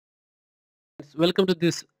Welcome to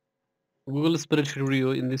this Google spreadsheet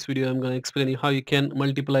video. In this video, I'm going to explain you how you can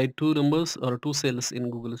multiply two numbers or two cells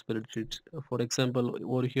in Google spreadsheet. For example,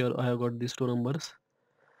 over here I have got these two numbers,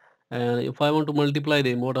 and if I want to multiply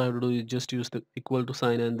them, what I have to do is just use the equal to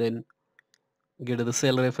sign and then get the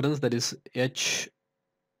cell reference, that is H9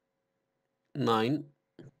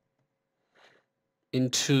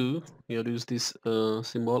 into, you have to use this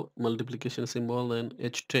symbol, multiplication symbol, then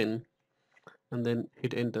H10, and then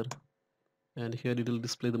hit enter, and here it will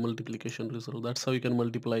display the multiplication result. That's how you can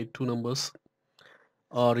multiply two numbers.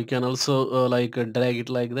 Or you can also drag it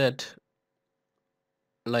like that.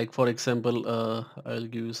 Like for example, I'll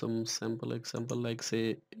give you some sample example. Like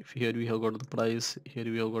say, if here we have got the price, here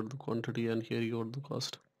we have got the quantity, and here you got the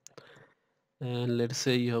cost. And let's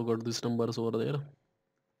say you have got these numbers over there,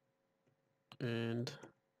 and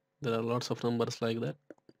there are lots of numbers like that.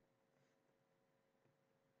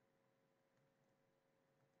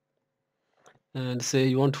 And say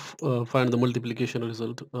you want to find the multiplication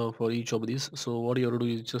result for each of these. So what you have to do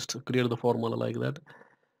is just create the formula like that.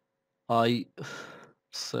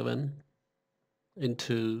 I7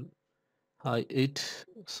 into I8,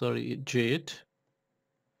 sorry, J8,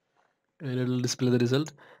 and it will display the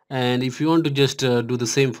result. And if you want to just do the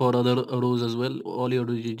same for other rows as well, all you have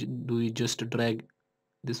to do is just drag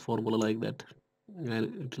this formula like that,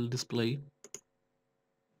 and it will display.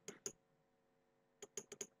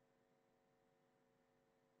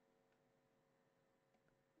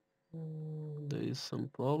 There is some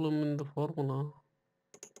problem in the formula.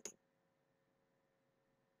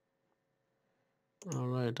 All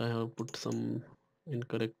right, I have put some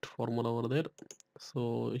incorrect formula over there.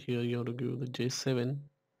 So here you have to give the J7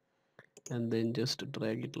 and then just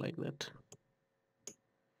drag it like that.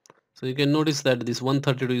 So you can notice that this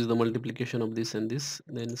 132 is the multiplication of this and this,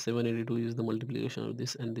 then 782 is the multiplication of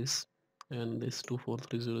this and this, and this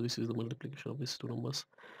 2430, this is the multiplication of these two numbers.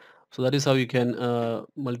 So that is how you can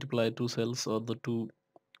multiply two cells, or the two,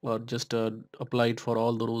 or just apply it for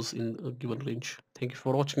all the rows in a given range. Thank you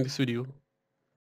for watching this video.